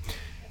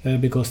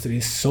 Because there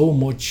is so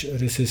much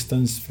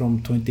resistance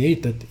from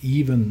 28 that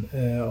even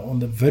on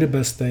the very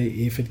best day,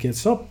 if it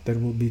gets up, there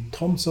will be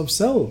tons of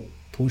sell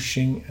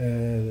pushing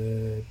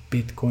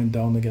Bitcoin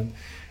down again.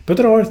 But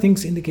there are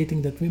things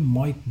indicating that we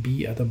might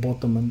be at the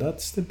bottom, and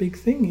that's the big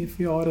thing. If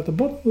we are at the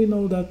bottom, we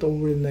know that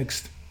over the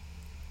next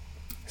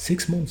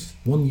 6 months,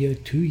 1 year,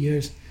 2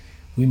 years,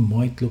 we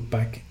might look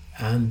back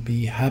and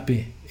be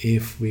happy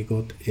if we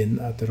got in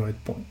at the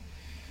right point.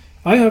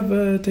 I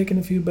have taken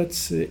a few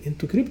bets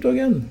into crypto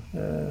again.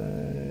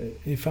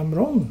 If I'm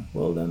wrong,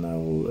 well, then I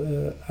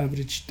will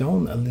average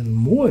down a little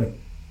more.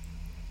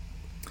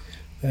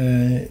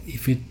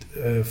 If it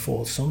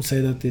falls, some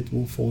say that it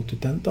will fall to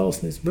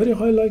 10,000. It's very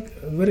high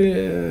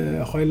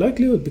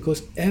likelihood,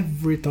 because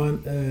every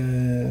time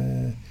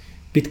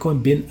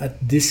Bitcoin been at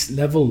this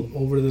level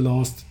over the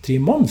last 3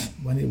 months,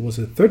 when it was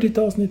at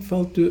 30,000, it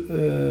fell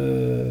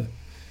to.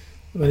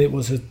 When it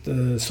was at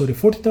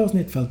 40,000,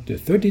 it fell to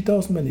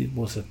 30,000. When it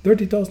was at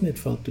 30,000, it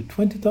fell to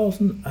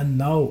 20,000. And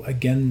now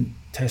again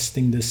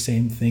testing the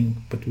same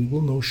thing, but we will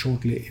know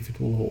shortly if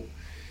it will hold.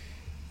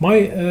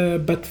 My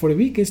bet for the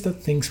week is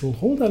that things will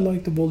hold. I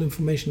like the volume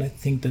formation. I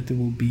think that it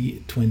will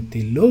be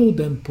 20 low,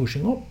 then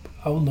pushing up.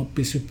 I will not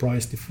be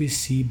surprised if we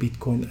see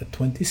Bitcoin at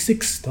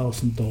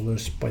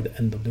 $26,000 by the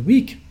end of the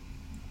week.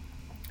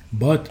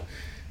 But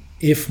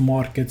if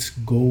markets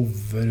go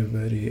very,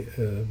 very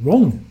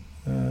wrong,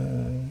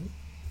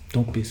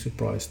 don't be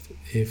surprised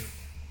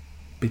if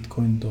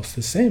Bitcoin does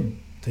the same,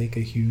 take a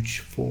huge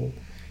fall.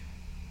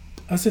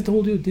 As I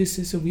told you, this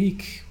is a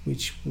week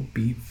which will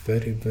be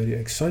very, very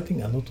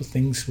exciting. A lot of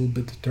things will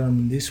be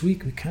determined this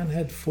week. We can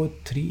head for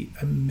 3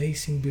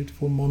 amazing,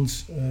 beautiful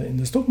months in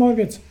the stock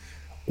markets,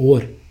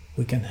 or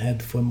we can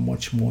head for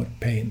much more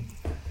pain.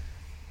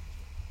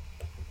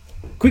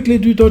 Quickly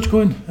do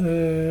Dogecoin,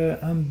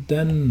 and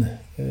then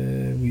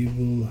we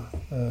will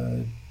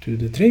do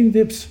the trading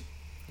tips.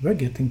 We're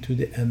getting to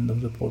the end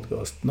of the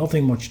podcast.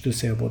 Nothing much to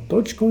say about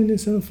Dogecoin.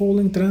 It's in a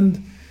falling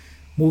trend,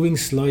 moving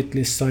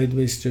slightly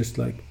sideways just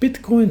like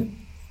Bitcoin,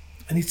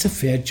 and it's a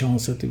fair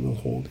chance that it will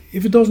hold.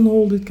 If it doesn't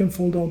hold, it can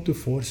fall down to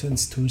 4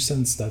 cents, 2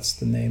 cents. That's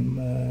the name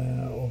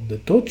of the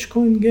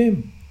Dogecoin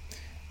game.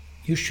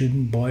 You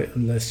shouldn't buy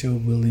unless you're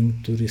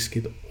willing to risk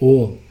it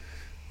all,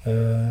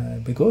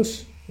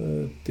 because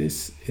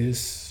this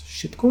is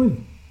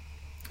shitcoin,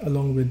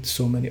 along with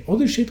so many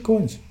other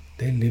shitcoins.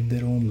 They live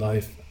their own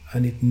life,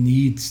 and it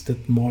needs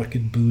that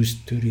market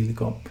boost to really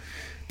come.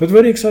 But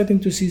very exciting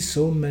to see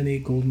so many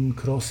golden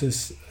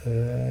crosses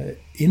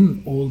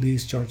in all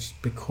these charts,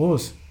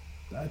 because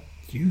that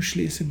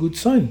usually is a good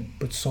sign,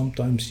 but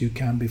sometimes you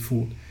can be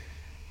fooled.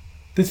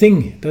 The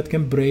thing that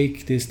can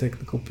break this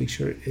technical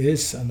picture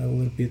is, and I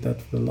will repeat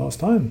that for the last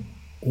time,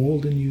 all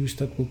the news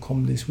that will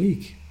come this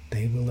week,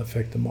 they will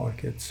affect the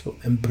market. So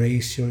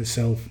embrace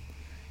yourself.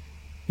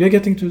 We are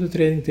getting to the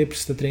trading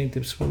tips. The trading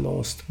tips will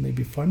last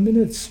maybe 5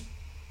 minutes.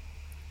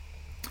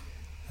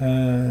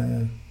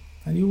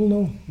 And you will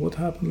know what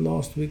happened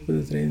last week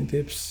with the trading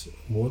tips.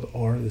 What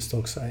are the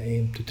stocks I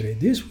aim to trade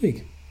this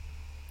week?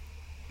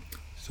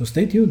 So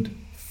stay tuned.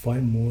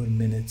 5 more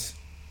minutes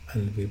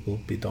and we will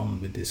be done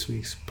with this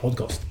week's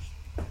podcast.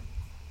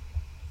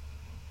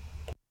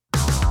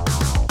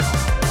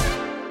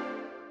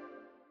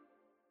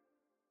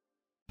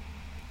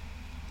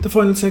 The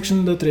final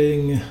section, the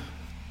trading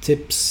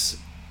tips,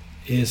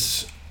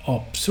 is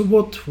up. So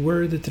what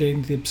were the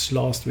trading tips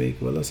last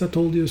week? Well, as I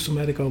told you,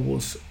 America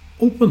was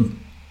open.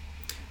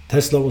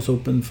 Tesla was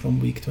open from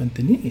week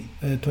 29,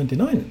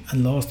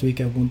 and last week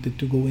I wanted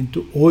to go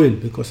into oil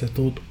because I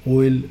thought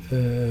oil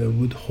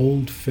would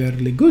hold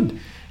fairly good,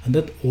 and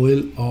that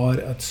oil are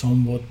at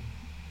somewhat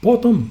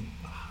bottom,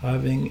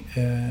 having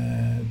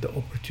the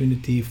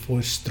opportunity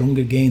for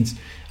stronger gains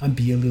and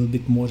be a little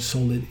bit more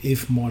solid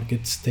if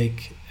markets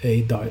take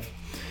a dive.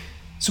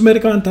 So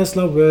America and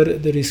Tesla were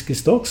the risky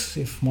stocks.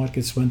 If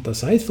markets went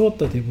as I thought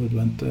that it would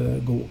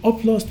go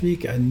up last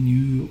week, I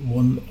knew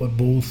one or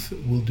both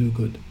will do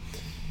good.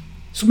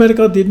 So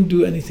America didn't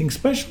do anything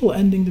special,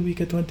 ending the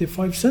week at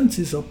 25 cents,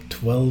 is up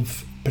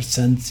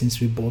 12% since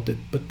we bought it.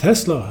 But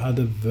Tesla had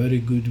a very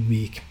good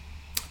week.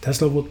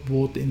 Tesla was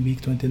bought in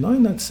week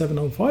 29 at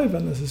 705,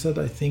 and as I said,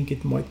 I think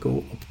it might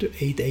go up to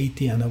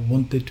 880, and I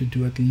wanted to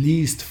do at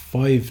least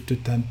 5 to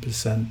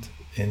 10%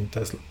 in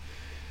Tesla.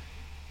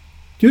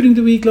 During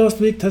the week last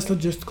week, Tesla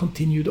just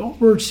continued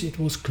upwards. It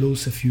was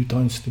close a few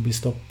times to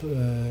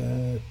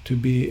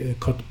be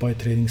cut by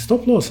trading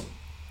stop loss.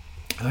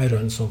 I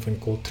run something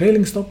called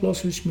trailing stop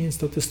loss, which means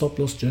that the stop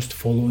loss just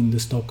following the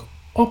stock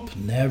up,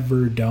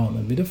 never down.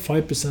 And with a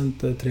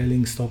 5%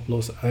 trailing stop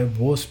loss, I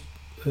was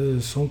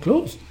so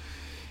close,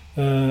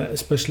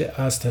 especially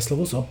as Tesla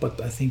was up,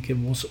 but I think it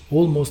was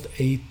almost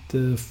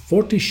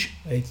 840ish,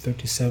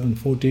 837,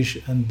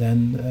 40ish, and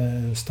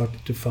then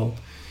started to fall.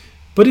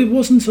 But it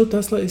wasn't, so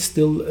Tesla is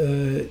still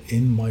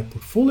in my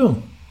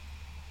portfolio.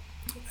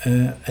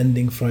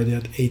 ending Friday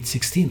at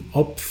 816,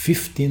 up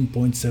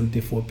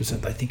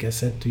 15.74%. I think I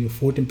said to you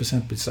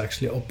 14%, but it's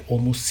actually up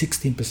almost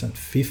 16%,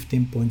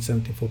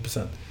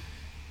 15.74%.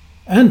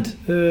 And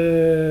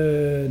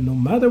no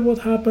matter what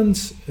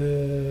happens,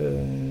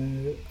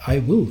 I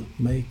will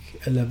make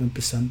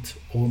 11%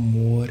 or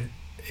more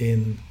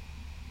in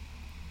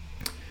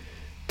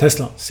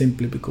Tesla,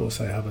 simply because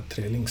I have a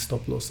trailing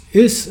stop loss.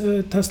 Is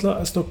Tesla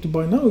a stock to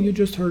buy now? You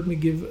just heard me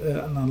give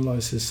an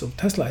analysis of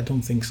Tesla. I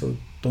don't think so.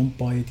 Don't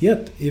buy it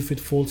yet. If it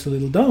falls a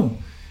little down,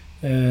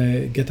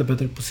 get a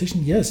better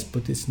position, yes,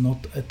 but it's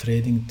not a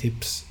trading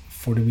tips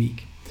for the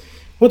week.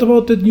 What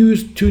about the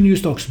two new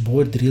stocks,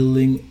 Borr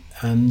Drilling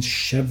and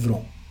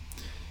Chevron?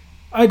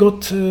 I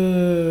got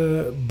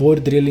Borr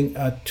Drilling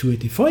at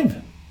 285.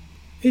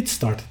 It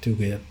started to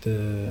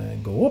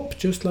go up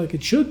just like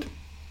it should.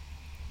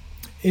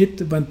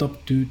 It went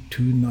up to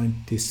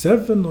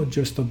 297 or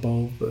just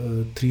above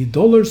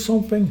 $3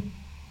 something.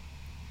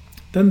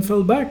 Then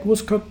fell back,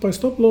 was cut by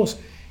stop loss,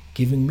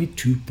 giving me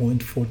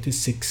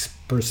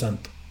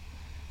 2.46%.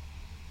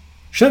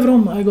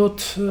 Chevron I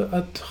got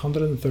at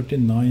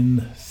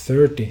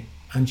 139.30,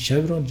 and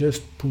Chevron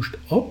just pushed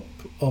up,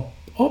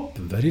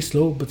 very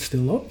slow but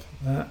still up,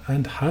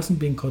 and hasn't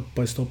been cut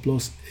by stop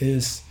loss,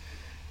 is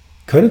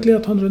currently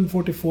at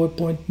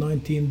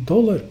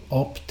 $144.19,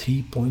 up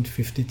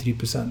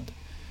 3.53%.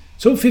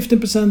 So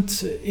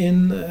 15%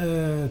 in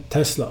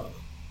Tesla,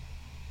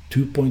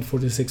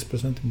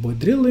 2.46% in Borr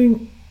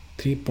Drilling,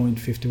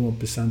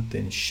 3.51%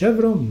 in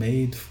Chevron,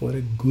 made for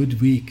a good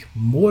week,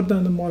 more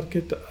than the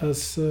market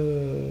as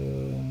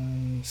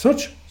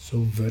such. So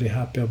very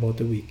happy about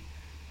the week.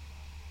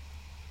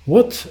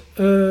 What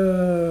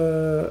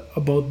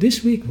about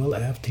this week? Well, I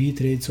have 3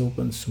 trades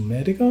open.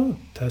 Sumerica,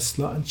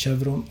 Tesla and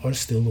Chevron are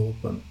still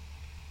open.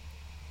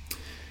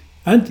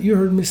 And you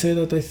heard me say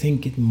that I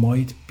think it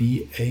might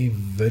be a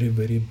very,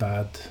 very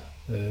bad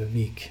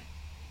week.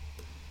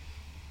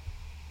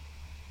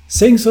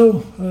 Saying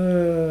so,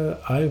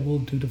 I will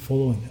do the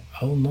following.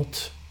 I will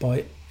not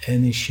buy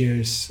any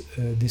shares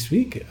this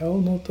week. I will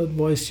not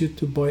advise you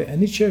to buy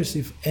any shares.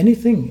 If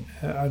anything,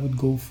 I would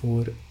go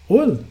for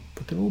oil,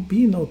 but there will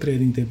be no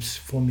trading tips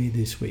for me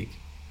this week.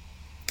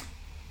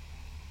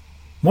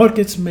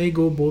 Markets may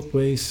go both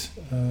ways,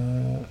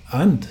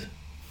 and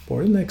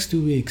for the next 2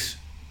 weeks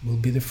will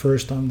be the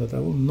first time that I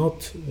will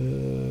not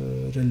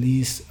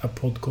release a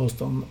podcast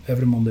on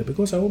every Monday,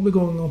 because I will be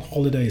going on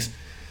holidays.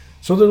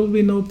 So there will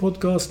be no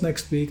podcast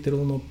next week. There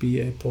will not be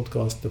a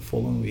podcast the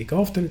following week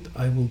after it.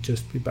 I will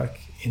just be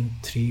back in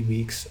 3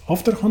 weeks.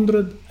 After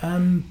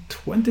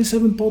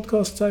 127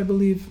 podcasts, I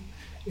believe,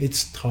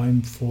 it's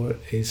time for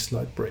a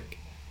slight break.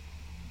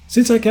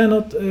 Since I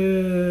cannot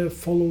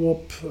follow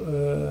up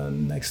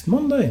next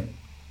Monday,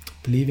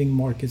 believing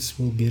markets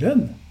will be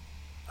red,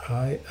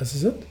 I, as I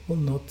said, will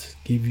not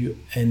give you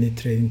any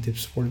trading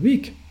tips for the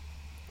week.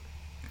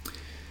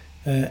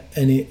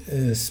 Any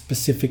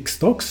specific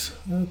stocks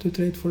to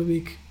trade for the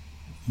week?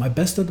 My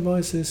best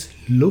advice is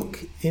look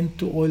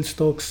into oil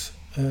stocks.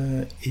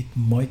 It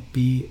might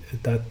be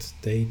that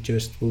they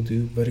just will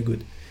do very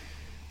good.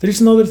 There is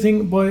another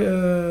thing by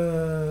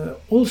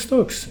oil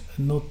stocks,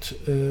 not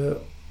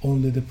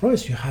only the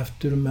price. You have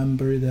to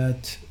remember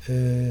that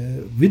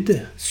with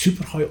the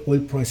super high oil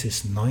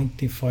prices,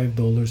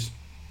 $95,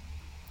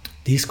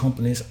 these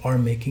companies are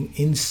making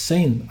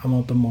insane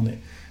amount of money,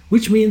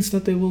 which means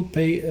that they will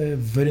pay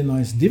very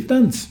nice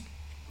dividends.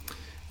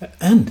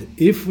 And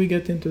if we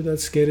get into that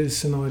scary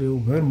scenario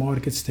where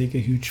markets take a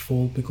huge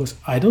fall, because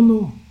I don't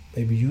know,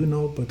 maybe you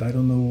know, but I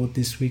don't know what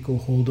this week will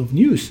hold of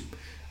news.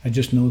 I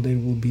just know there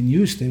will be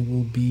news, they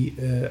will be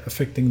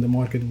affecting the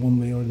market one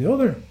way or the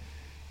other.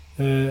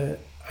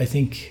 I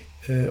think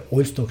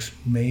oil stocks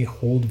may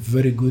hold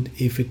very good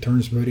if it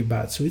turns very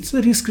bad. So it's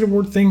a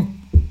risk-reward thing,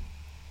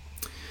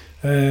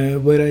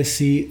 where I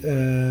see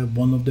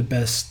one of the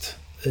best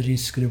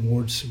risk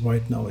rewards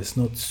right now. It's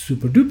not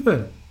super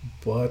duper,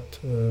 but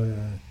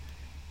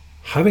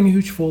having a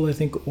huge fall, I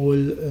think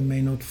oil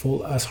may not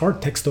fall as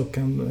hard. Tech stock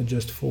can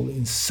just fall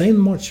insane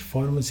much.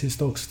 Pharmacy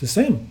stocks the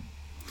same.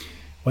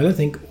 Well, I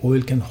think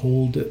oil can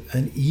hold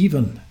and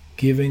even,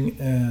 giving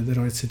the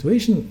right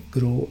situation,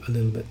 grow a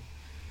little bit.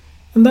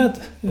 And that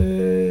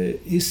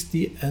is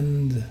the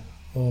end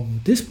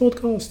of this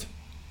podcast.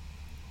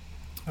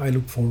 I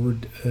look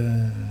forward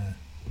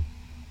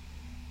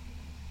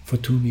for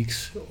 2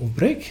 weeks of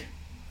break.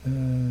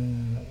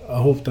 I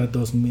hope that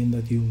doesn't mean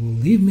that you will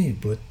leave me,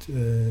 but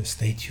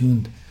stay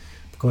tuned,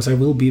 because I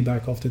will be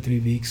back after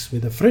 3 weeks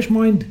with a fresh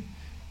mind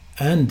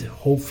and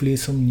hopefully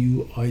some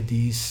new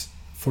ideas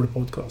for the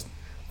podcast.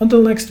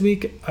 Until next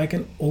week, I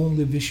can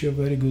only wish you a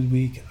very good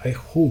week. I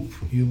hope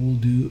you will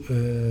do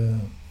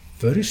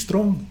very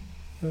strong,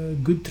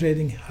 good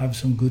trading, have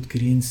some good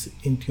greens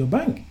into your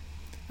bank.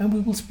 And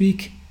we will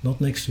speak not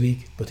next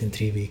week, but in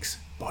 3 weeks.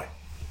 Bye.